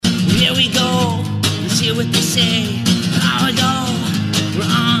Here we go. Let's hear what they say. Now we go. We're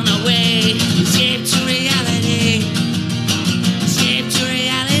on our way. Escape to reality. Escape to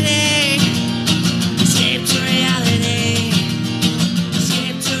reality. Escape to reality.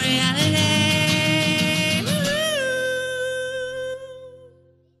 Escape to reality. Woo!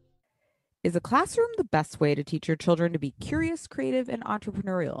 Is a classroom the best way to teach your children to be curious, creative, and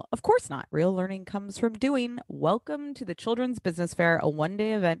entrepreneurial? Of course not. Real learning comes from doing. Welcome to the Children's Business Fair, a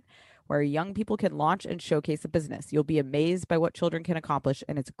one-day event where young people can launch and showcase a business. You'll be amazed by what children can accomplish,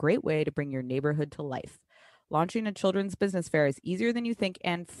 and it's a great way to bring your neighborhood to life. Launching a children's business fair is easier than you think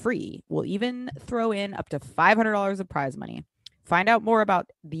and free. We'll even throw in up to $500 of prize money. Find out more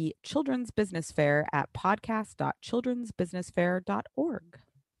about the Children's Business Fair at podcast.childrensbusinessfair.org.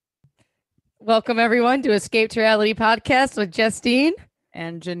 Welcome, everyone, to Escape to Reality podcast with Justine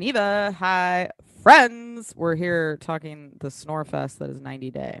and Geneva. Hi, friends. We're here talking the snore fest that is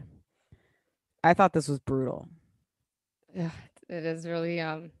 90 Day. I thought this was brutal. Yeah, it is really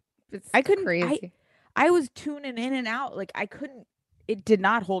it's I couldn't crazy. I was tuning in and out. Like it did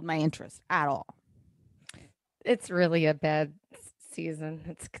not hold my interest at all. It's really a bad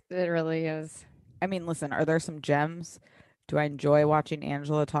season. It really is. I mean, listen, are there some gems? Do I enjoy watching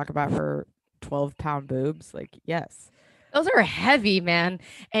Angela talk about her 12-pound boobs? Like, yes. Those are heavy, man.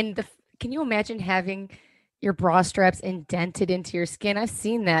 And can you imagine having your bra straps indented into your skin? I've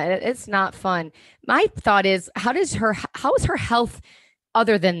seen that. It's not fun. My thought is, how is her health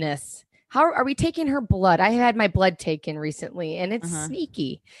other than this? How are we taking her blood? I had my blood taken recently, and it's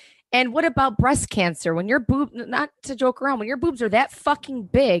sneaky. And what about breast cancer? When your not to joke around, when your boobs are that fucking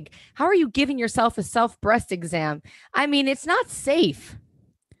big, how are you giving yourself a self breast exam? I mean, it's not safe.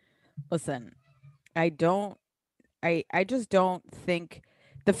 Listen, I just don't think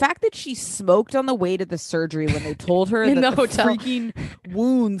the fact that she smoked on the way to the surgery when they told her that the freaking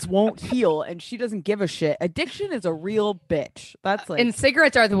wounds won't heal and she doesn't give a shit. Addiction is a real bitch. That's like, and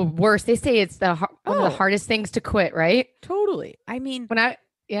cigarettes are the worst. They say it's one of the hardest things to quit, right? Totally. I mean,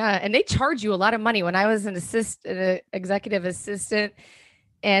 and they charge you a lot of money. When I was an executive assistant,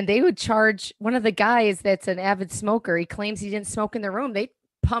 and they would charge one of the guys that's an avid smoker. He claims he didn't smoke in the room. They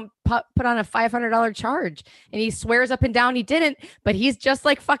put on a $500 charge, and he swears up and down he didn't, but he's just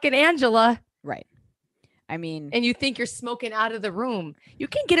like fucking Angela. Right. I mean, and you think you're smoking out of the room. You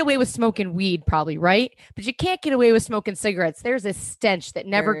can get away with smoking weed probably, right? But you can't get away with smoking cigarettes. There's a stench that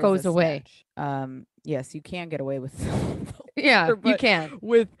never goes away. Yes, you can get away with yeah, you can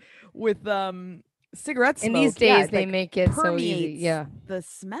with cigarette smoke. And these days they make it so easy. Yeah, the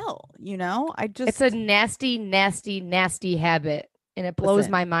smell, it's a nasty, nasty, nasty habit. And it blows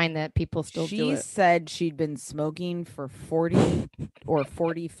my mind that people still do it. She said she'd been smoking for 40 or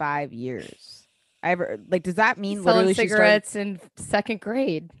 45 years. Does that mean literally cigarettes in second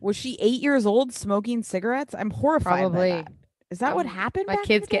grade? Was she 8 years old smoking cigarettes? I'm horrified by that. Is that what happened? My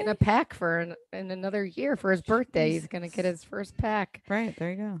kid's getting a pack in another year for his birthday. He's going to get his first pack. Right.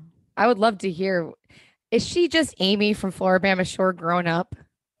 There you go. I would love to hear. Is she just Amy from Floribama Shore grown up?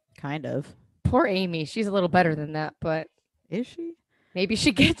 Kind of. Poor Amy. She's a little better than that, but is she? Maybe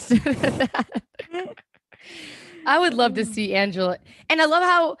she gets to that. I would love to see Angela. And I love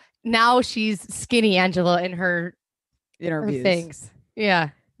how now she's skinny Angela in her interviews. Her things. Yeah.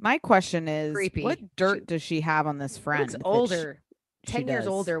 My question is, what dirt does she have on this friend? It's older. 10 years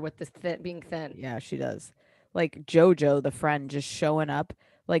older with the being thin. Yeah, she does. Like JoJo, the friend, just showing up.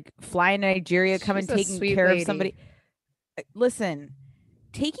 Like flying to Nigeria, coming taking care of somebody. Listen.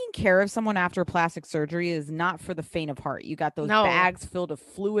 Taking care of someone after plastic surgery is not for the faint of heart. You got those bags filled with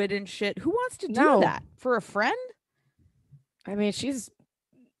fluid and shit. Who wants to do that for a friend? I mean, she's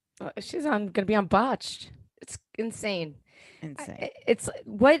gonna be on Botched. It's insane. It's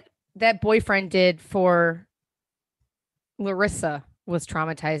what that boyfriend did for Larissa was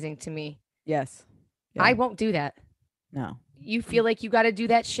traumatizing to me. Yes. Yeah. I won't do that. No. You feel like you got to do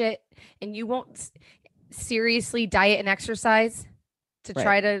that shit, and you won't seriously diet and exercise to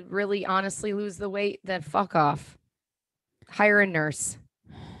try to really honestly lose the weight, then fuck off. Hire a nurse.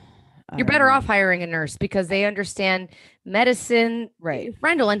 You're better off hiring a nurse because they understand medicine. Right. Your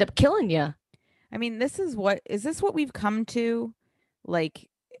friend will end up killing you. I mean, is this what we've come to? Like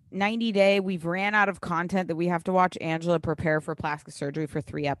 90 Day, we've ran out of content that we have to watch Angela prepare for plastic surgery for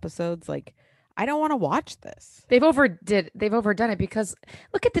 3 episodes. Like, I don't want to watch this. They've overdone it because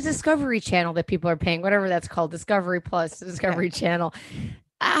look at the Discovery Channel that people are paying, whatever that's called, Discovery Plus, Discovery Channel.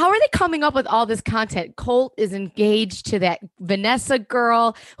 How are they coming up with all this content? Colt is engaged to that Vanessa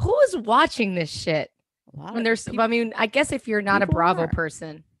girl. Who is watching this shit? When there's, I mean, I guess if you're not a Bravo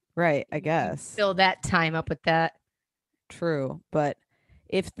person, right? I guess fill that time up with that. True, but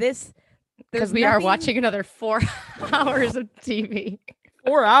if this, because There's we are nothing- watching another 4 hours of TV.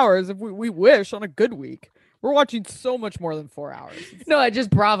 4 hours if we wish on a good week. We're watching so much more than 4 hours. No, I just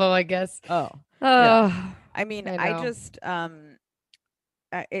Bravo, I guess. Oh, Oh, I mean, I I know. just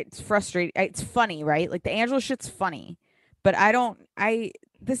it's frustrating. It's funny, right? Like the Angela shit's funny, but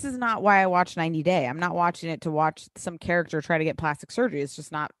this is not why I watch 90 Day. I'm not watching it to watch some character try to get plastic surgery.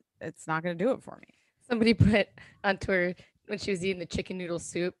 It's not going to do it for me. Somebody put on Twitter when she was eating the chicken noodle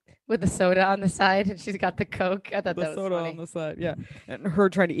soup with the soda on the side, and she's got the Coke. I thought The that was soda funny. on the side, yeah. And her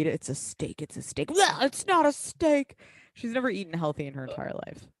trying to eat it. It's a steak. It's a steak. Blah, it's not a steak. She's never eaten healthy in her entire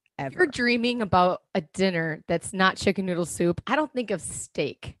life. If you're Ever. dreaming about a dinner that's not chicken noodle soup, I don't think of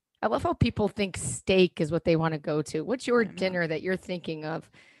steak. I love how people think steak is what they want to go to. What's your I know. dinner that you're thinking of?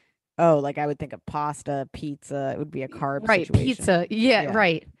 Oh, like I would think of pasta, pizza. It would be a carb Right, situation. pizza. Yeah, Yeah.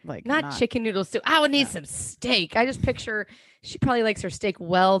 right. Like Not chicken noodle soup. I would need some steak. I just picture she probably likes her steak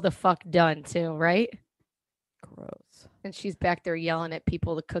well the fuck done too, right? Gross. And she's back there yelling at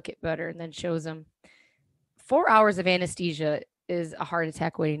people to cook it better and then shows them. 4 hours of anesthesia is a heart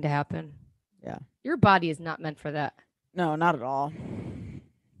attack waiting to happen. Yeah. Your body is not meant for that. No, not at all.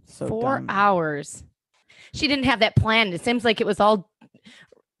 So 4 dumb. hours. She didn't have that planned. It seems like it was all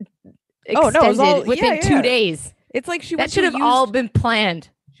Oh, no, it was extended all- within yeah, 2 yeah. days. It's like she That went should to have all been planned.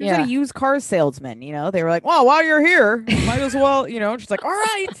 She was a used car salesman, you know. They were like, "Well, while you're here, might as well," you know. And she's like, "All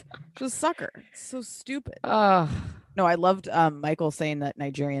right," she's a sucker. It's so stupid. Oh, No, I loved Michael saying that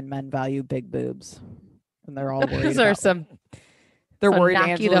Nigerian men value big boobs, and they're all worried. those are about, some. they're some worried. knock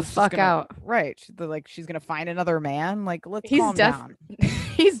you the Angela's just fuck gonna- out. Right? They're like, she's gonna find another man. Like, let's He's calm down.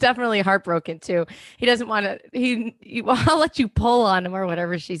 He's definitely heartbroken too. He doesn't want to. I'll let you pull on him or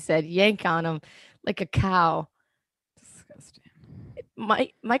whatever she said. Yank on him like a cow. Disgusting.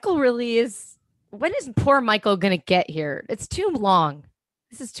 Michael really is. When is poor Michael gonna get here? It's too long.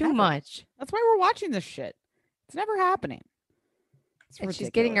 This is too Never. much. That's why we're watching this shit. It's never happening. It's And she's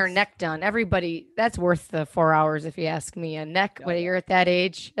getting her ridiculous. neck done. Everybody, that's worth the 4 hours if you ask me. A neck Oh, when yeah. you're at that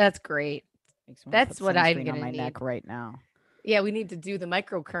age, that's great. Makes me wanna That's put what I'm sunscreen on gonna my need. neck right now. Yeah, we need to do the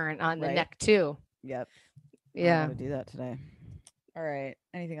microcurrent on the Right. neck too. Yep. Yeah. I'm gonna do that today. All right.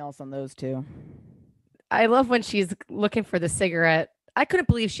 Anything else on those two? I love when she's looking for the cigarette. I couldn't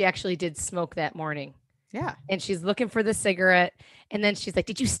believe she actually did smoke that morning. Yeah. And she's looking for the cigarette. And then she's like,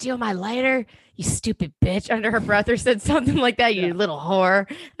 "Did you steal my lighter? You stupid bitch," under her breath, or said something like that. You Yeah. little whore.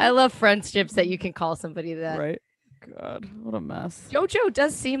 I love friendships that you can call somebody that. Right. God, what a mess. JoJo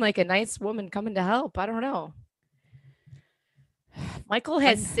does seem like a nice woman coming to help. I don't know. Michael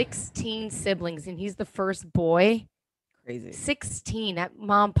has 16 siblings and he's the first boy. Crazy. 16. That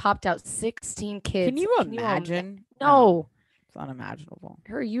mom popped out 16 kids. Can you ima- imagine? No. It's unimaginable.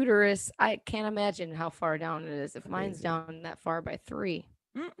 Her uterus, I can't imagine how far down it is. If mine's Crazy. down that far by 3.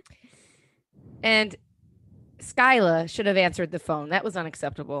 Mm. And Skyla should have answered the phone. That was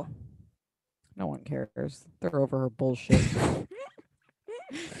unacceptable. No one cares. They're over her bullshit.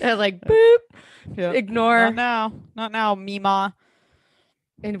 They're like, boop, Yeah. ignore. Not now. Not now, Mima.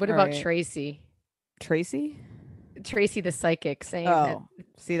 And what about Right. Tracy? Tracy? Tracy the psychic saying that Oh,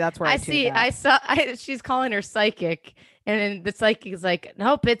 see, that's where I, I tuned see. out. She's calling her psychic, and then the psychic is like,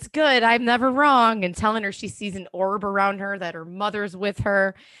 "Nope, it's good. I'm never wrong," and telling her she sees an orb around her that her mother's with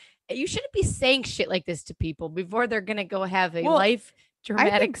her. You shouldn't be saying shit like this to people before they're gonna go have a Well, life I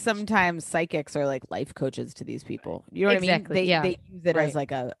dramatic. think sometimes psychics are like life coaches to these people. You know what I Exactly, mean? yeah. They use it Right. as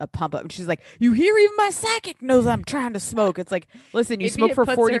like a pump up. She's like, "You hear? Even my psychic knows I'm trying to smoke." It's like, listen, you Maybe smoke it for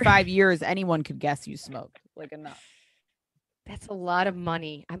puts her- 45 years. Anyone could guess you smoked. Like enough. That's a lot of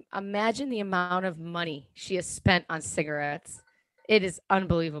money. Imagine the amount of money she has spent on cigarettes. It is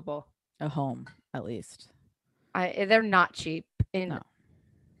unbelievable. A home, at least. They're not cheap. And No.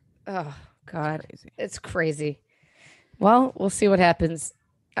 oh God, Crazy. it's crazy. Well, we'll see what happens.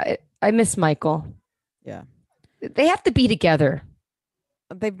 I miss Michael. Yeah. They have to be together.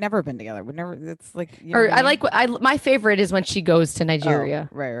 They've never been together. We never. It's like. You know Or what I like my favorite is when she goes to Oh, Nigeria.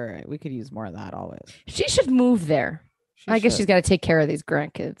 right. We could use more of that always. She should move there. I guess she's got to take care of these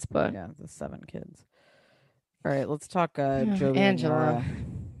grandkids, but Yeah, the 7 kids. All right, let's talk Yeah, Jovi Angela.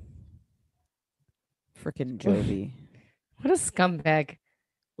 Freaking Jovi. what a scumbag.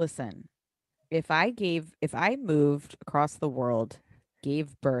 Listen, if I moved across the world,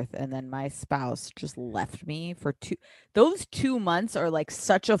 gave birth, and then my spouse just left me for those 2 months are like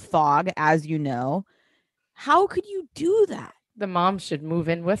such a fog, as you know. How could you do that? The mom should move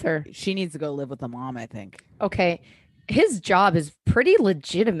in with her. She needs to go live with the mom, I think. Okay. His job is pretty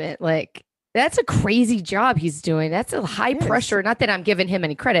legitimate. Like, that's a crazy job he's doing. That's a high It is. pressure. Not that I'm giving him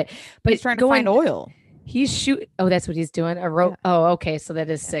any credit, but He's trying to find oil. He's shoot. Oh, that's what he's doing. A rope. Yeah. Oh, okay. So that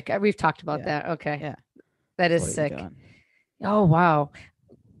is Yeah. sick. We've talked about Yeah. that. Okay. Yeah. That That's is what he's sick. doing. Oh, wow.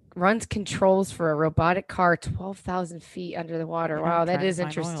 Runs controls for a robotic car 12,000 feet under the water. Yeah, Wow, that trying to is find oil.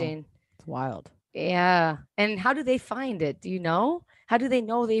 interesting. It's wild. Yeah. And how do they find it? Do you know? How do they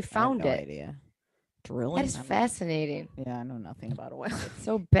know they I have found no it? idea. Drilling? That is I don't- fascinating. Yeah, I know nothing about oil.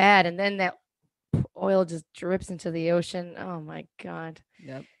 So bad. And then that oil just drips into the ocean. Oh my God.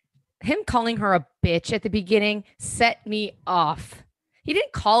 Yep. Him calling her a bitch at the beginning set me off. He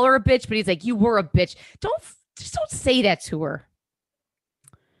didn't call her a bitch, but he's like, you were a bitch. Just don't say that to her.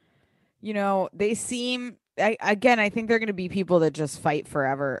 You know, they seem I think they're going to be people that just fight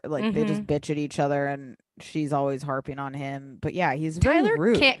forever. Like they just bitch at each other, and she's always harping on him. But yeah, he's very Tyler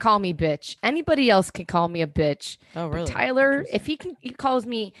rude. can't call me bitch. Anybody else can call me a bitch. Oh, But really? Tyler, if he calls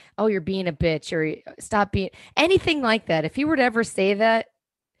me, oh, you're being a bitch, or stop being anything like that. If he were to ever say that,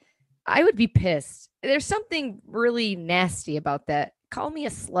 I would be pissed. There's something really nasty about that. Call me a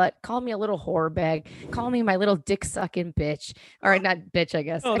slut. Call me a little whore bag. Call me my little dick sucking bitch. Or not bitch, I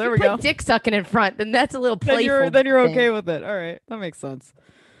guess. Oh, if there you we put go. dick sucking in front, then that's a little Then playful. you're thing. okay with it. All right, that makes sense.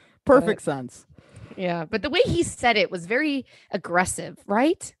 Perfect sense. Yeah, but the way he said it was very aggressive,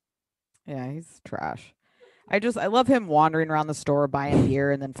 right? Yeah, he's trash. I love him wandering around the store buying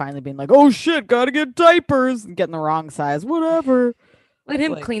beer and then finally being like, "Oh shit, gotta get diapers," and getting the wrong size. Whatever. Let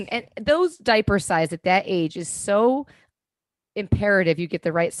him Like- clean. And those diaper size at that age is so imperative you get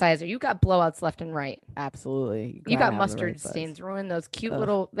the right size, or you got blowouts left and right. Absolutely. You gotta got have the mustard right size. stains. Ruin those cute Ugh,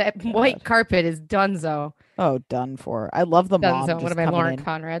 little, that white God. carpet is donezo. Oh, done for. I love the mom Donezo. just What am I, coming Lauren in.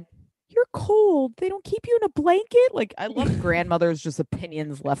 Conrad? You're cold. They don't keep you in a blanket. Like I love grandmothers' just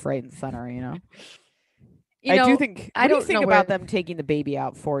opinions left, right, and center. You know. You I know, do think. I What do you don't think know where about them taking the baby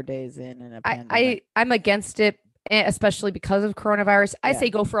out 4 days in a pandemic? I'm against it, especially because of coronavirus. I Yeah. say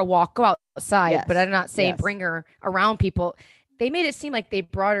go for a walk, go outside, but Yes, I'm not saying yes. bring her around people. They made it seem like they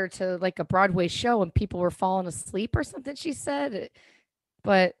brought her to like a Broadway show and people were falling asleep or something, she said.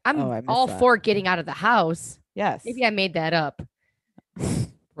 But I'm Oh, I missed all that. for getting out of the house. Yes. Maybe I made that up.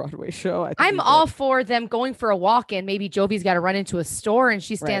 Broadway show. I think I'm you all did. for them going for a walk and maybe Jovi's got to run into a store and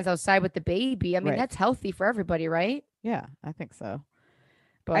she stands outside with the baby. I mean, Right. that's healthy for everybody, right? Yeah, I think so.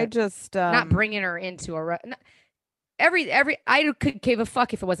 But I just not bringing her into a I could give a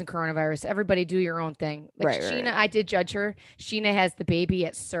fuck if it wasn't coronavirus. Everybody do your own thing. Like Right, Sheena, right. I did judge her. Sheena has the baby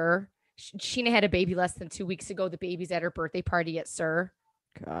at Sir. Sheena had a baby less than 2 weeks ago. The baby's at her birthday party at Sir.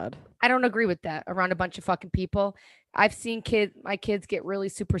 God. I don't agree with that around a bunch of fucking people. I've seen my kids get really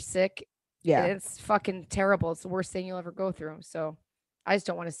super sick. Yeah. It's fucking terrible. It's the worst thing you'll ever go through. So I just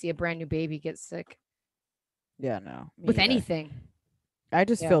don't want to see a brand new baby get sick Yeah. No. me with either. anything. I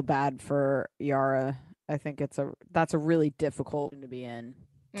just Yeah. feel bad for Yara. I think that's a really difficult thing to be in,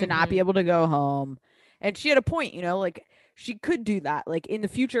 to not be able to go home. And she had a point, like she could do that. Like in the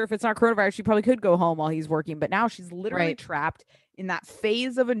future, if it's not coronavirus, she probably could go home while he's working. But now she's literally Right. trapped in that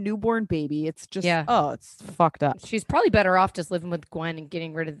phase of a newborn baby. It's just, Yeah. it's fucked up. She's probably better off just living with Gwen and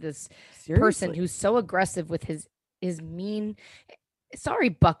getting rid of this person Seriously. who's so aggressive with his mean. Sorry,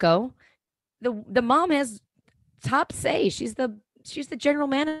 Bucko. The mom has top say. She's the general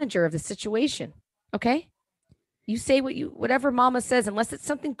manager of the situation. Okay, you say whatever Mama says, unless it's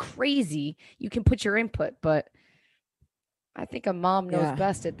something crazy, you can put your input. But I think a mom knows Yeah.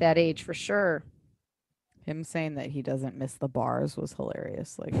 best at that age for sure. Him saying that he doesn't miss the bars was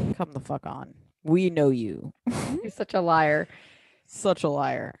hilarious. Like, come the fuck on. We know you. He's such a liar. Such a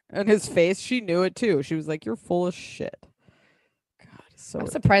liar. And his face, she knew it too. She was like, "You're full of shit." God, it's so I'm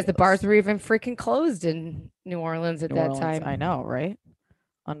surprised the ridiculous. bars were even freaking closed in New Orleans at New that Orleans, time. I know, right?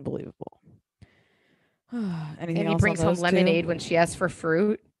 Unbelievable. Anything And he else on brings home those two? lemonade when she asks for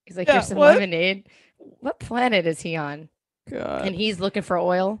fruit. He's like, Yeah, here's some what? lemonade. What planet is he on? God. And he's looking for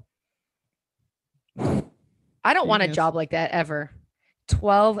oil. I don't want a Genius. job like that ever.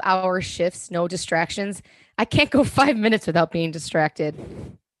 12-hour shifts, no distractions. I can't go 5 minutes without being distracted.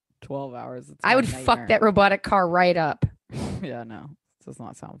 12 hours. It's I my would fuck nightmare. that robotic car right up. Yeah, no. This does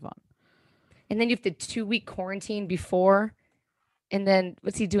not sound fun. And then you have the 2-week quarantine before. And then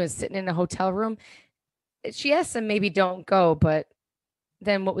what's he doing? Sitting in a hotel room? She asked him maybe don't go, but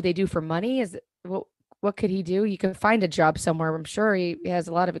then what would they do for money? What could he do? You could find a job somewhere. I'm sure he has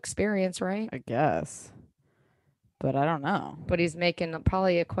a lot of experience, right? I guess. But I don't know. But he's making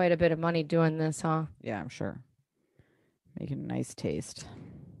probably quite a bit of money doing this, huh? Yeah, I'm sure. Making a nice taste.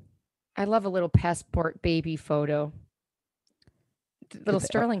 I love a little passport baby photo. Little they-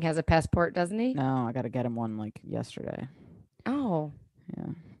 Sterling has a passport, doesn't he? No, I got to get him one like yesterday. Oh. Yeah.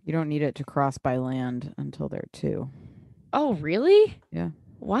 You don't need it to cross by land until they're 2. Oh, really? Yeah.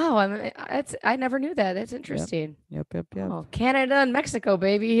 Wow, I never knew that. That's interesting. Yep. Oh, Canada and Mexico,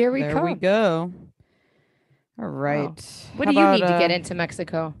 baby. Here we There come. we go. All right. What How do you about, need to get into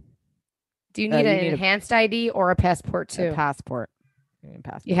Mexico? Do you need you an need a- enhanced ID or a passport a too? passport? You need a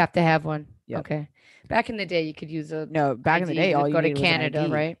passport. You have to have one. Yep. Okay. Back in the day, you could use a No, back in the ID day, to all you go to needed was an Canada,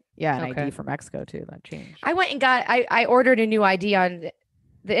 ID. right? Yeah, an Okay. ID for Mexico too. That changed. I went and I ordered a new ID on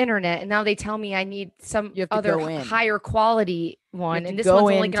the internet, and now they tell me I need some You have to other go in. higher quality You one, have to and this go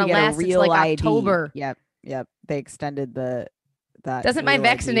one's only in to going to get a last until real like ID. October. Yep. They extended that. Doesn't my real ID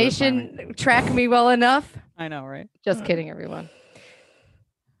vaccination requirement. track me well enough? I know, right? Just kidding, everyone.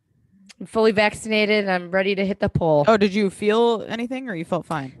 I'm fully vaccinated, and I'm ready to hit the pole. Oh, did you feel anything, or you felt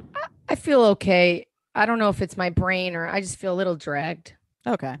fine? I feel okay. I don't know if it's my brain or I just feel a little dragged.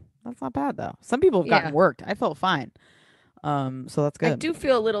 Okay, that's not bad though. Some people have gotten Yeah. worked. I felt fine. So that's good. I do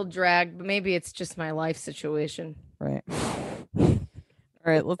feel a little dragged, but maybe it's just my life situation. Right. All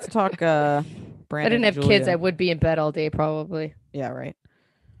right, let's talk. Brandon. If I didn't have kids, I would be in bed all day probably. Yeah, right.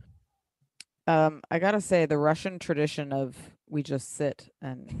 I gotta say, the Russian tradition of we just sit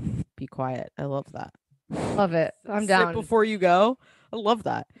and be quiet. I love that. Love it. I'm Sit down. before you go. I love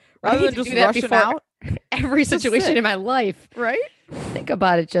that. I Rather need than to just do that rushing before- out, Every Just situation sit. in my life. right? Think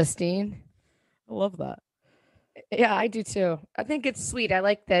about it, Justine. I love that. Yeah, I do too. I think it's sweet. I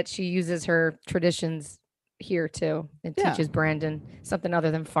like that she uses her traditions here too and Yeah. teaches Brandon something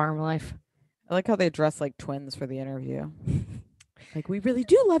other than farm life. I like how they dress like twins for the interview. Like, we really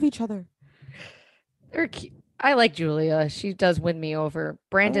do love each other. They're cute. I like Julia. She does win me over.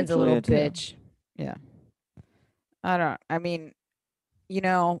 Brandon's a little Julia, too. bitch. I mean,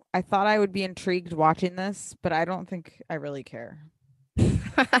 I thought I would be intrigued watching this, but I don't think I really care.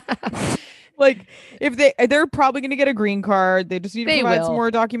 Like, if they're probably going to get a green card, they just need to They provide some will,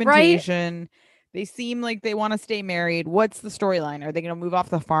 more documentation. They seem like they want to stay married. What's the storyline? Are they going to move off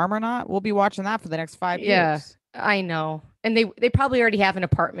the farm or not? We'll be watching that for the next 5 Yeah. years. I know. And they probably already have an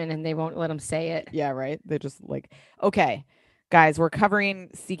apartment and they won't let them say it. Yeah, right. They just okay, guys, we're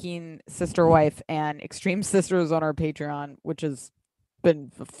covering Seeking Sister Wife and Extreme Sisters on our Patreon, which has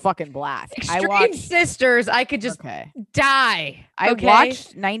been a fucking blast. Extreme Sisters, I could just Okay. die. I okay?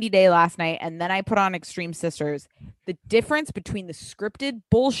 watched 90 Day last night, and then I put on Extreme Sisters. The difference between the scripted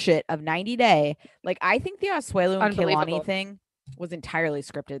bullshit of 90 Day, like, I think the Asuelo and Unbelievable. Kehlani thing was entirely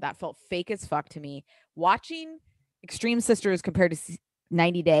scripted. That felt fake as fuck to me. Watching Extreme Sisters compared to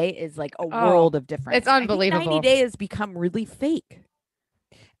 90 Day is like a world of difference. it's I think unbelievable. 90 Day has become really fake.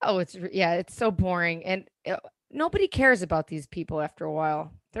 Oh, it's so boring, and nobody cares about these people after a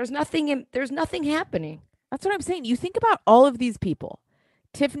while. There's nothing happening. That's what I'm saying. You think about all of these people,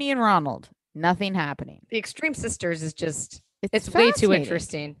 Tiffany and Ronald, nothing happening. The Extreme Sisters is just It's way too fascinating.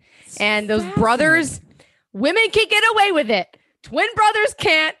 interesting. It's And those brothers, women can get away with it. Twin brothers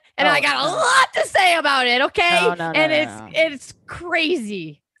can't. And Oh, I got a no. lot to say about it, okay? No, and no. it's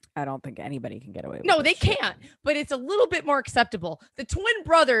crazy. I don't think anybody can get away with No, this they shit. can't, but it's a little bit more acceptable. The twin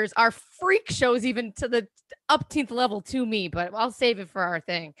brothers are freak shows even to the upteenth level to me, but I'll save it for our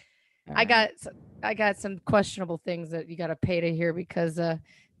thing. All I right. got some questionable things that you got to pay to hear because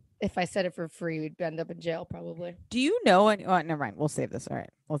if I said it for free, we'd end up in jail probably. Do you know any? Oh, never mind. We'll save this. All right,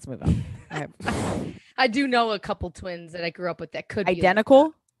 let's move on. I have- I do know a couple twins that I grew up with that could be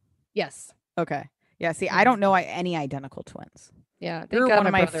Identical? Yes. Okay. Yeah. See, I don't know any identical twins. Yeah. thank You're God one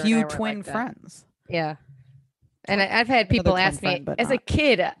of my brother and I few weren't twin like that. friends. Yeah. And I've had Another people twin ask me friend, but as a not-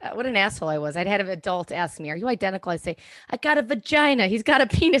 kid, what an asshole I was. I'd had an adult ask me, "Are you identical?" I say, "I got a vagina. He's got a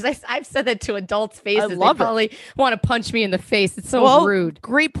penis." I've said that to adults' faces. love it. They probably want to punch me in the face. It's so Well, rude.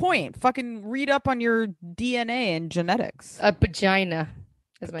 Great point. Fucking read up on your DNA and genetics. A vagina,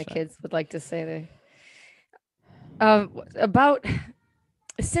 as my Vagina. kids would like to say. About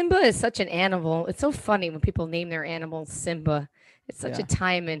Simba is such an animal. It's so funny when people name their animals Simba. It's such Yeah. a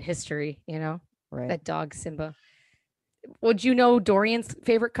time in history, Right. that dog Simba. Would you know Dorian's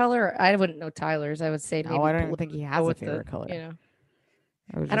favorite color? I wouldn't know Tyler's. I would say maybe No, I don't even blue. think he Go has a with the, favorite color.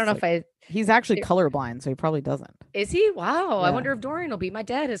 I don't know if He's actually it- colorblind, so he probably doesn't. is he? Wow. I Yeah. wonder if Dorian will be. My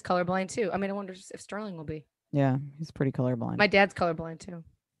dad is colorblind too. I mean, I wonder if Sterling will be. Yeah, he's pretty colorblind. My dad's colorblind too.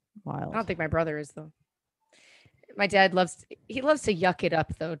 Wild. I don't think my brother is though. My dad loves to yuck it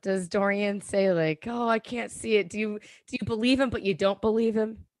up though. Does Dorian say like, "Oh, I can't see it"? Do you believe him but you don't believe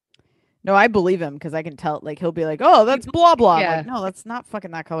him? No, I believe him because I can tell. Like, he'll be like, "Oh, that's blah blah." I'm Yeah. like, no, that's not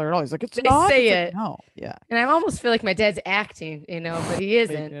fucking that color at all. He's like, "It's They not." say It's like, it. no, yeah. And I almost feel like my dad's acting, but he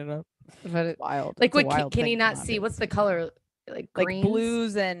isn't. Making it up. But Wild. like, It's a what wild can thing he to not see? do. What's the color? Like Like greens?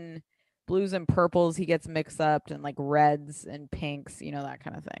 blues and purples? He gets mixed up, and like reds and pinks. That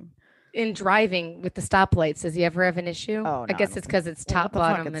kind of thing. in driving with the stoplights. Does he ever have an issue? Oh, I no, I guess don't it's think because it's Well, top what the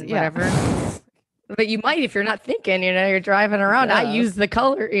fuck, bottom it's- and yeah. whatever. But you might if you're not thinking. You're driving around. I guess. use the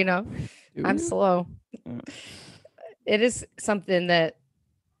color. I'm Ooh. slow. Mm. It is something that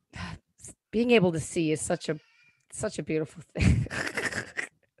being able to see is such a beautiful thing.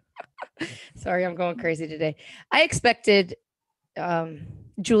 Sorry, I'm going crazy today. I expected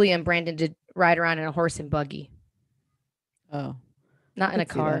Julia and Brandon to ride around in a horse and buggy, Oh, not in a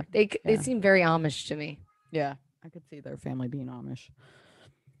could see car. that. They Yeah. seem very Amish to me. yeah. I could see their family being Amish.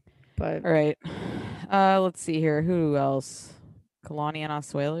 But All right. Let's see here. Who else? Kalani and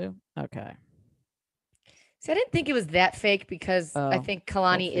Asuelu. Okay. see, I didn't think it was that fake because I Oh, think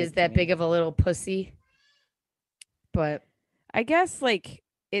Kalani fake is to that me. big of a little pussy. But I guess like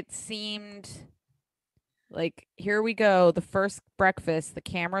it seemed like here we go. The first breakfast. The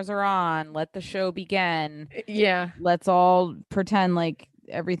cameras are on. Let the show begin. yeah, Let's all pretend like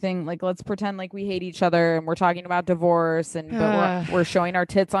everything. Like let's pretend like we hate each other and we're talking about divorce and but we're showing our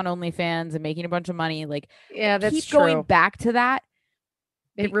tits on OnlyFans and making a bunch of money. Like yeah, that's keep true. going back to that.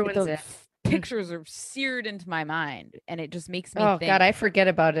 It ruins the it. Pictures are seared into my mind, and it just makes me Oh think. God, I forget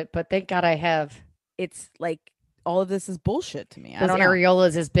about it, but thank God I have. It's like all of this is bullshit to me. I Those don't know.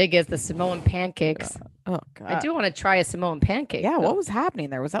 areolas as big as the Samoan pancakes. Oh God. I do want to try a Samoan pancake. Yeah, though. what was happening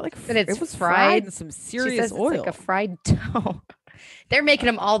there? Was that like That it's it was fried? in some She serious says oil? it's like a fried dough. They're making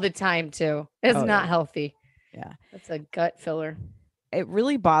them all the time too. It's Oh, not yeah. healthy. Yeah. That's a gut filler. It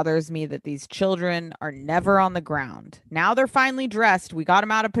really bothers me that these children are never on the ground. Now they're finally dressed. We got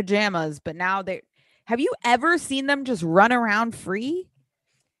them out of pajamas, but now they have you ever seen them just run around free?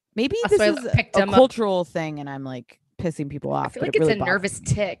 Maybe That's this why I is picked a them up. cultural thing and I'm like pissing people off. I feel but like it it's really a bothers nervous me.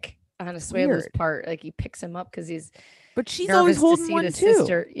 tick on Asuelu's Weird. part. Like he picks him up because he's But she's nervous always to holding see one the too.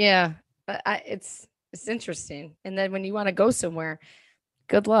 sister. Yeah, it's interesting. And then when you want to go somewhere,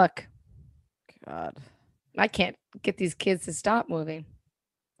 good luck. God. I can't get these kids to stop moving.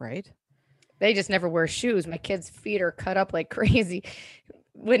 Right? They just never wear shoes. My kids' feet are cut up like crazy.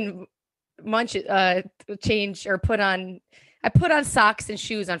 When Munch change or I put on socks and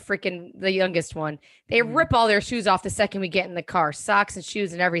shoes on freaking the youngest one. They Mhm. rip all their shoes off the second we get in the car, socks and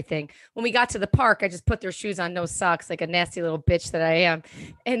shoes and everything. When we got to the park, I just put their shoes on, no socks, like a nasty little bitch that I am.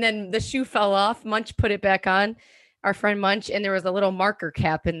 And then the shoe fell off. Munch put it back on. Our friend Munch, and there was a little marker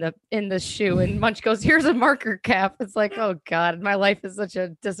cap in the shoe. And Munch goes, "Here's a marker cap." It's like, oh God, my life is such a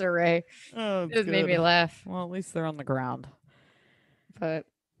disarray. Oh, It just made me laugh. Well, at least they're on the ground. But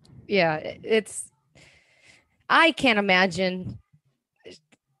yeah, I can't imagine.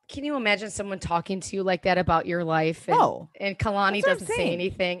 Can you imagine someone talking to you like that about your life? And, No. and Kalani That's what I'm doesn't say saying.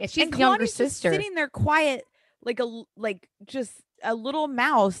 anything. And she's And a younger Kalani's just sister. sitting there quiet, like just a little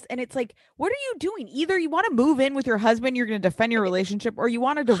mouse. And it's like, what are you doing? Either you want to move in with your husband, you're going to defend your relationship, or you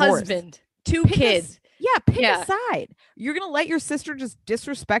want to divorce. Husband, two Pick a kids. Pick Yeah. a side. You're going to let your sister just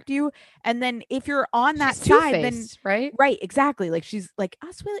disrespect you. And then if you're on that She's side, then two-faced, right? right, exactly. Like she's like,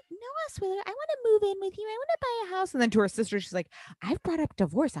 Osweiler, I want to move in with you. I want to buy a house. And then to her sister, she's like, I've brought up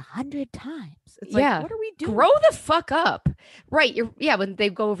divorce 100 times. It's Yeah. like, what are we doing? Grow the fuck up. Right. When they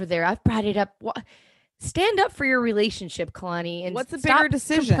go over there, I've brought it up. Stand up for your relationship, Kalani. And What's a stop bigger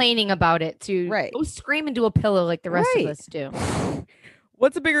decision? complaining about it Right. go scream into a pillow like the rest of Right. us do.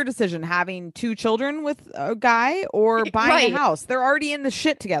 What's a bigger decision, having 2 children with a guy or buying Right. a house? They're already in the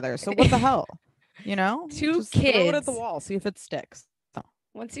shit together. So what the hell? You know? Two Just throw it at the kids. wall, see if it sticks.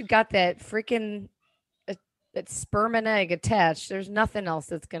 Once you've got that freaking that sperm and egg attached, there's nothing else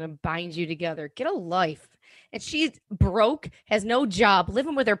that's going to bind you together. Get a life. And she's broke, has no job,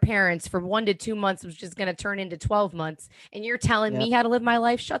 living with her parents for 1 to 2 months, which is going to turn into 12 months. And you're telling me how to live my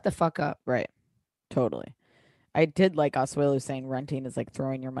life? Shut the fuck up. Right. Totally. I did like Osweiler saying renting is like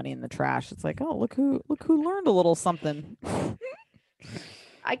throwing your money in the trash. It's like, oh, look who learned a little something.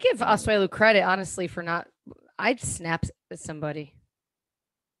 I give Asuelu credit, honestly, for not. I'd snap at somebody.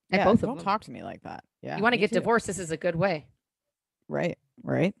 At Yeah, both of don't them. talk to me like that. Yeah. You want to me get too. divorced? This is a good way. Right.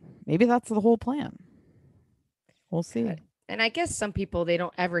 Maybe that's the whole plan. We'll see. Good. And I guess some people, they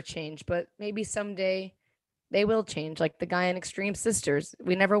don't ever change, but maybe someday they will change. Like the guy in Extreme Sisters.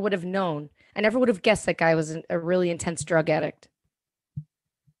 We never would have known. I never would have guessed that guy was a really intense drug addict.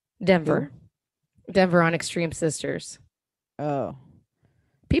 Denver on Extreme Sisters. Oh.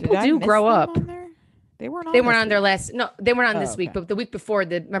 People Did I do miss grow them up. on there? They weren't on They weren't this on their week. last. No, they weren't on this week, okay. but the week before,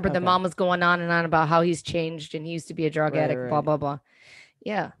 remember the Okay. mom was going on and on about how he's changed and he used to be a drug Right, addict, blah, right. blah, blah.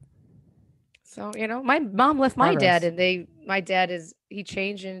 Yeah. So, my mom left my dad Progress. and my dad he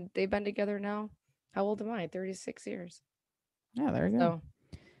changed and they've been together now. How old am I? 36 years. Yeah, there you go.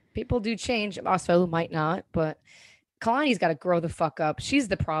 So people do change. Osweiler might not, but Kalani's got to grow the fuck up. She's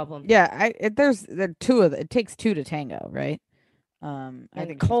the problem. Yeah, there's two of it takes two to tango, right? I And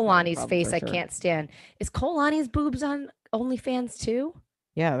think she's part of the Kalani's problem face, for I sure. can't stand. Is Kalani's boobs on OnlyFans too?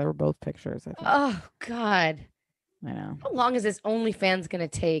 Yeah, they were both pictures. I think. Oh God. I know. How long is this OnlyFans gonna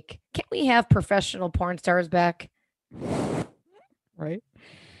take? Can't we have professional porn stars back? Right.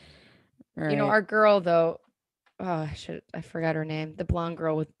 You know, our girl though. Oh, I forgot her name. The blonde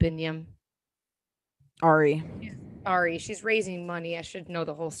girl with Binyam. Ari. Ari, she's raising money. I should know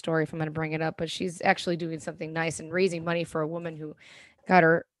the whole story if I'm going to bring it up, but she's actually doing something nice and raising money for a woman who got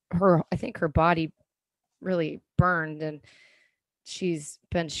her I think her body really burned, and she's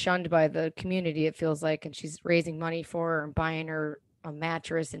been shunned by the community, it feels like, and she's raising money for her and buying her a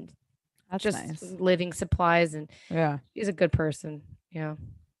mattress and That's just nice. living supplies, and Yeah. she's a good person. Yeah.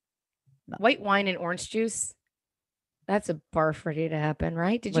 No. White wine and orange juice. That's a barf ready to happen,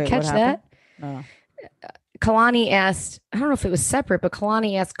 right? Did you Wait, catch what that? happened? No. Kalani asked, I don't know if it was separate, but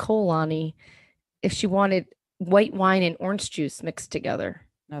Kalani asked Kolani if she wanted white wine and orange juice mixed together.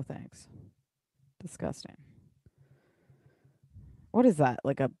 No thanks. Disgusting. What is that?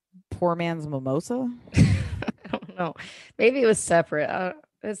 Like a poor man's mimosa? I don't know. Maybe it was separate.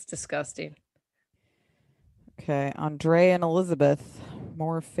 It's disgusting. Okay. Andre and Elizabeth.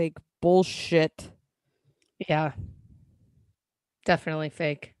 More fake bullshit. Yeah. Definitely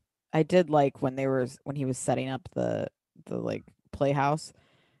fake. I did like when he was setting up the like playhouse.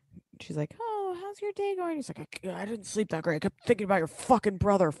 She's like, "Oh, how's your day going?" He's like, I didn't sleep that great. I kept thinking about your fucking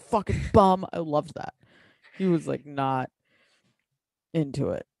brother, fucking bum." I loved that. He was like not into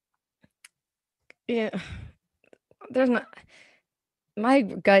it. Yeah. There's not. My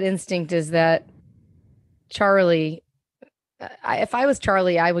gut instinct is that Charlie. If I was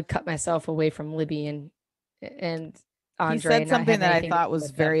Charlie, I would cut myself away from Libby and Andre. He said something that I thought was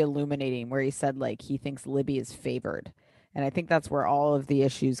with them. very illuminating, where he said like he thinks Libby is favored. And I think that's where all of the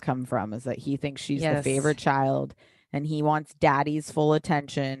issues come from, is that he thinks she's the Yes. favorite child and he wants daddy's full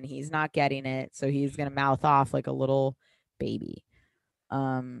attention. He's not getting it, so he's going to mouth off like a little baby.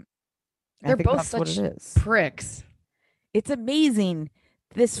 I They're think both that's what such it is. pricks. It's amazing.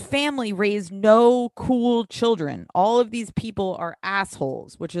 This family raised no cool children. All of these people are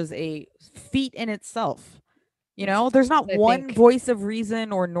assholes, which is a feat in itself. You know, there's not I one think- voice of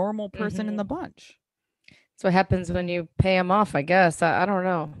reason or normal person in the bunch. That's what happens when you pay him off, I guess. I don't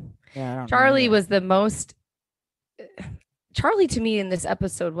know. Yeah, I don't know Charlie either. was the most. Charlie to me in this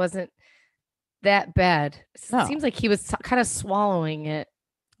episode wasn't that bad. No. It seems like he was kind of swallowing it,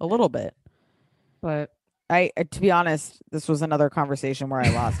 a little bit. but To be honest, this was another conversation where I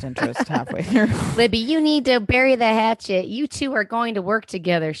lost interest halfway through. Libby, you need to bury the hatchet. You two are going to work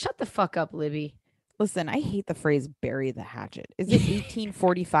together. Shut the fuck up, Libby. Listen, I hate the phrase "bury the hatchet." Is it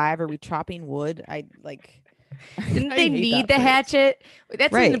 1845? Are we chopping wood? Didn't I they hate need that the phrase. hatchet?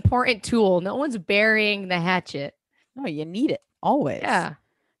 That's Right. an important tool. No one's burying the hatchet. No, you need it always. Yeah.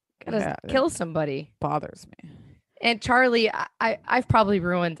 Gotta Yeah, kill it somebody. bothers me. And Charlie, I've probably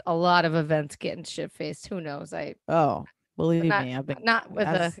ruined a lot of events getting shit faced. Who knows? Oh, believe not- me, I've been Not with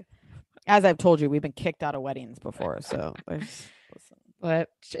as, a, as I've told you, we've been kicked out of weddings before. So listen. but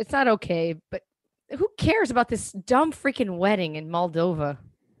it's not okay. But who cares about this dumb freaking wedding in Moldova?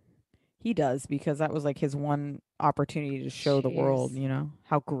 He does, because that was like his one opportunity to show the world, Jeez. you know,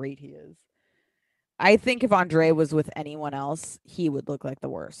 how great he is. I think if Andre was with anyone else, he would look like the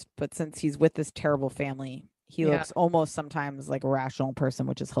worst. But since he's with this terrible family, he Yeah. looks almost sometimes like a rational person,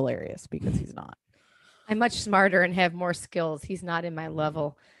 which is hilarious because he's not. I'm much smarter and have more skills. He's not in my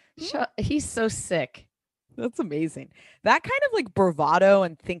level. He's so sick. That's amazing. That kind of like bravado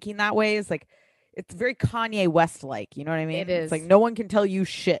and thinking that way is like, it's very Kanye West like, you know what I mean? It It's like is. no one can tell you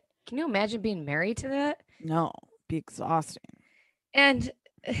shit. Can you imagine being married to that? No, be exhausting. And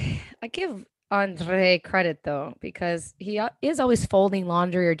I give Andre credit though, because he is always folding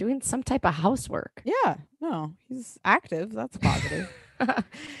laundry or doing some type of housework. Yeah, no, he's active. That's positive.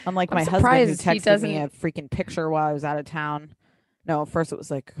 Unlike I'm my husband who surprised he texted me a doesn't- freaking picture while I was out of town. No, at first it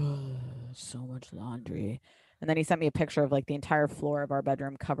was like, so much laundry. And then he sent me a picture of like the entire floor of our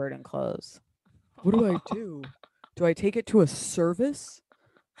bedroom covered in clothes. What do I do? Do I take it to a service?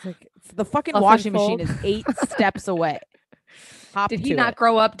 It's like the fucking Fluff and washing machine fold. is 8 steps away. Hop Did he to not it.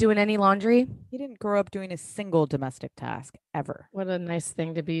 grow up doing any laundry? He didn't grow up doing a single domestic task ever. What a nice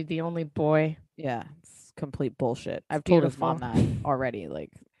thing to be the only boy. Yeah, it's complete bullshit. I've told his mom beautiful. that already.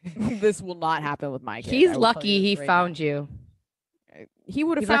 Like, this will not happen with my kid. He's I will tell lucky you he this right found you. now. He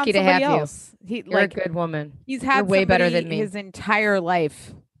would have He's found lucky to somebody have you. else. He You're like a good woman. he's had way better somebody than me. his entire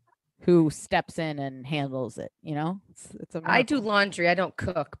life who steps in and handles it. You know, it's a I do miracle. laundry. I don't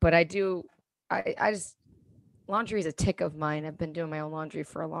cook, but I do. I just Laundry is a tick of mine. I've been doing my own laundry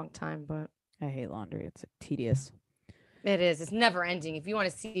for a long time, but I hate laundry. It's tedious. it is. It's never ending. If you want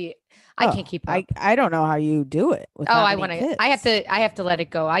to see, I can't keep up. I don't know how you do it. With I want to. I have to let it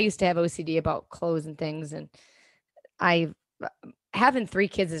go. I used to have OCD about clothes and things, and having 3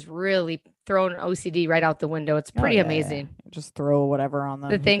 kids is really thrown OCD right out the window. It's pretty amazing. Just throw whatever on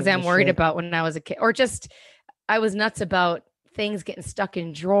them. The things I'm worried about when I was a kid, or just I was nuts about things getting stuck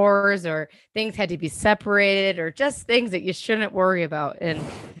in drawers, or things had to be separated, or just things that you shouldn't worry about. And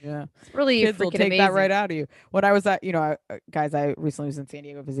yeah, it's really kids will take amazing. that right out of you. When I was at, guys, I recently was in San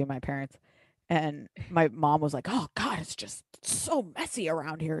Diego visiting my parents, and my mom was like, "Oh God, it's just so messy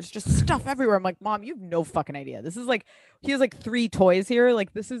around here. It's just stuff everywhere." I'm like, "Mom, you have no fucking idea. This is like, he has like 3 toys here.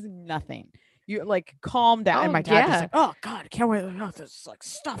 Like, this is nothing. You like calm down." And my dad just like, "Oh God, can't wait. There's like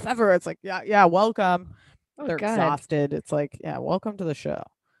stuff everywhere." It's like, yeah, welcome. They're exhausted. It's like, yeah, welcome to the show.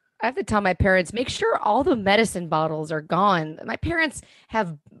 I have to tell my parents, make sure all the medicine bottles are gone. My parents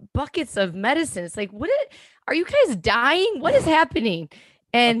have buckets of medicine. It's like, are you guys dying? What is happening?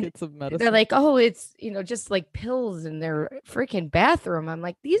 And they're like, oh, it's, just like pills in their freaking bathroom. I'm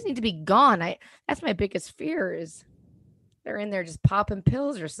like, these need to be gone. That's my biggest fear is they're in there just popping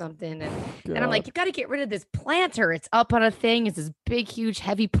pills or something. And I'm like, you got to get rid of this planter. It's up on a thing. It's this big, huge,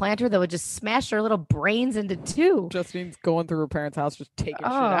 heavy planter that would just smash their little brains into 2. Justine's going through her parents' house, just taking shit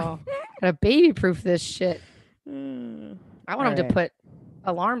out. Gotta baby proof this shit. I want them to put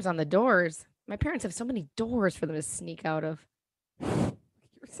alarms on the doors. My parents have so many doors for them to sneak out of. You're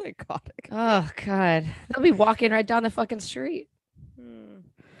psychotic. Oh, God. They'll be walking right down the fucking street.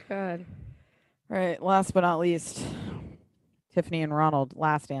 God. All right. Last but not least, Tiffany and Ronald,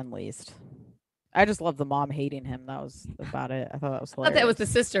 last and least. I just love the mom hating him. That was about it. I thought that was hilarious. I thought that was the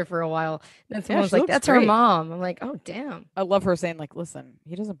sister for a while. Then someone was like, that's her mom. I'm like, oh, damn. I love her saying, like, listen,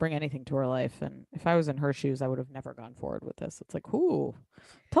 he doesn't bring anything to her life. And if I was in her shoes, I would have never gone forward with this. It's like, ooh,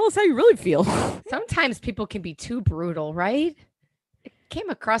 tell us how you really feel. Sometimes people can be too brutal, right? It came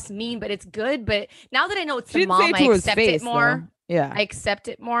across mean, but it's good. But now that I know it's the mom, I accept it more. Though. Yeah. I accept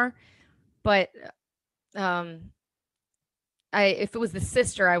it more. But if it was the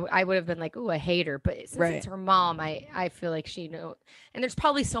sister, I would have been like, "Ooh, I hate her." But since it's her mom, I feel like she knows. And there's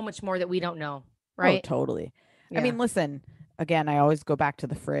probably so much more that we don't know, right? Oh, totally. Yeah. I mean, listen. Again, I always go back to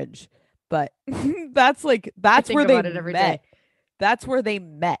the fridge, but that's where they met. That's where they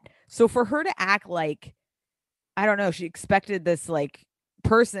met. So for her to act like, I don't know, she expected this like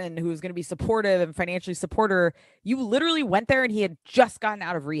person who was going to be supportive and financially support her. You literally went there, and he had just gotten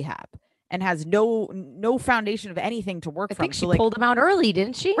out of rehab and has no foundation of anything to work from. I think she pulled him out early,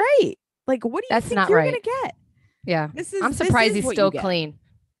 didn't she? Right. Like, what do you think you're going to get? Yeah. I'm surprised he's still clean.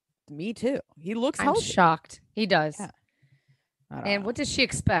 Me too. He looks I'm healthy. Shocked. He does. Yeah. And what does she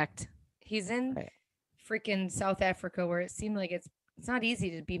expect? He's in freaking South Africa where it seemed like it's not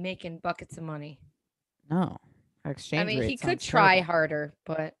easy to be making buckets of money. No. Exchange rate he could try harder,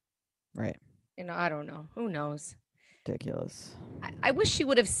 but right. I don't know. Who knows? Ridiculous. I wish she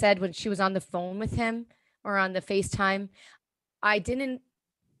would have said when she was on the phone with him or on the FaceTime, I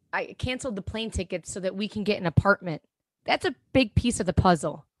canceled the plane ticket so that we can get an apartment. That's a big piece of the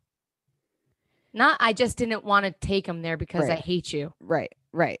puzzle. Not, I just didn't want to take him there because I hate you. Right.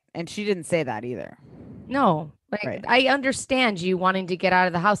 And she didn't say that either. No. I understand you wanting to get out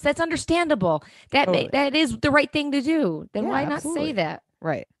of the house. That's understandable. That is the right thing to do. Then why not say that?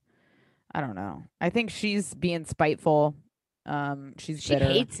 Right. I don't know. I think she's being spiteful. She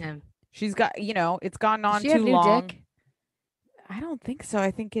hates him. She's got, it's gone on too long. Dick? I don't think so.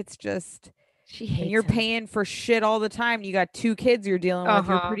 I think it's just she hates you're him. Paying for shit all the time. You got 2 kids you're dealing with.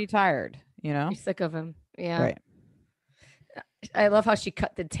 You're pretty tired, You're sick of him. Yeah. Right. I love how she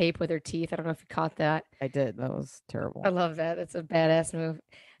cut the tape with her teeth. I don't know if you caught that. I did. That was terrible. I love that. That's a badass move.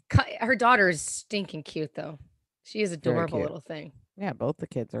 Her daughter is stinking cute though. She is adorable little thing. Yeah, both the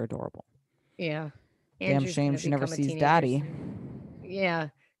kids are adorable. Yeah. Damn shame she never sees daddy. Soon. Yeah.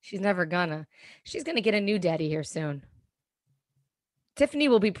 She's never gonna. She's gonna get a new daddy here soon. Tiffany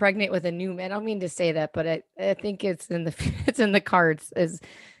will be pregnant with a new man. I don't mean to say that, but I think it's in the cards, as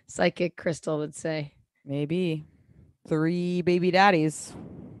Psychic Crystal would say. Maybe 3 baby daddies.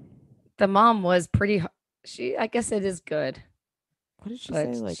 The mom was pretty. I guess it is good. What did she say?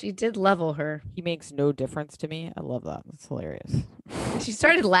 Like, she did level her. He makes no difference to me. I love that. That's hilarious. She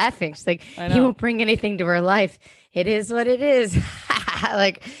started laughing. She's like, he won't bring anything to her life. It is what it is.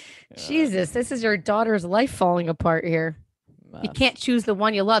 Like, Jesus, this is your daughter's life falling apart here. Mess. You can't choose the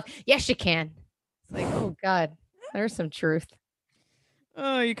one you love. Yes, you can. It's like, oh God, there's some truth.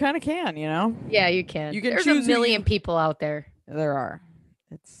 Oh, you kind of can, Yeah, you can. You can There's choose a million people out there. There are.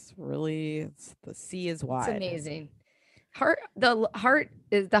 It's really the sea is It's wide. amazing. The heart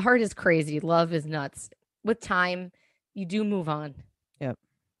is crazy. Love is nuts. With time, you do move on.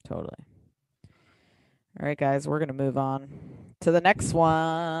 Totally. All right, guys, we're gonna move on to the next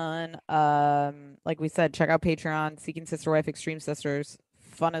one. Like we said, check out Patreon, Seeking Sister Wife, Extreme Sisters.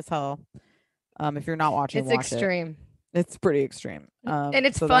 Fun as hell. If you're not watching, It's watch extreme. It's pretty extreme. And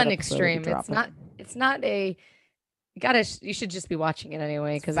it's so that fun episode will be extreme. It's dropping. not a you should just be watching it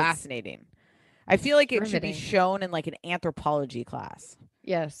anyway It's because fascinating. I feel like it should be riveting. shown in like an anthropology class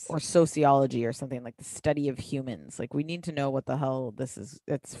yes. or sociology or something, like the study of humans. Like we need to know what the hell this is.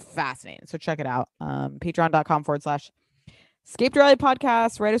 It's fascinating. So check it out. Patreon.com/Escape to Reality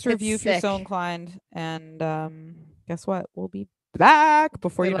Podcast. Write us a It's review if you're so sick. inclined. And guess what? We'll be back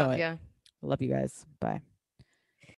before We you know love it. ya. Love you guys. Bye.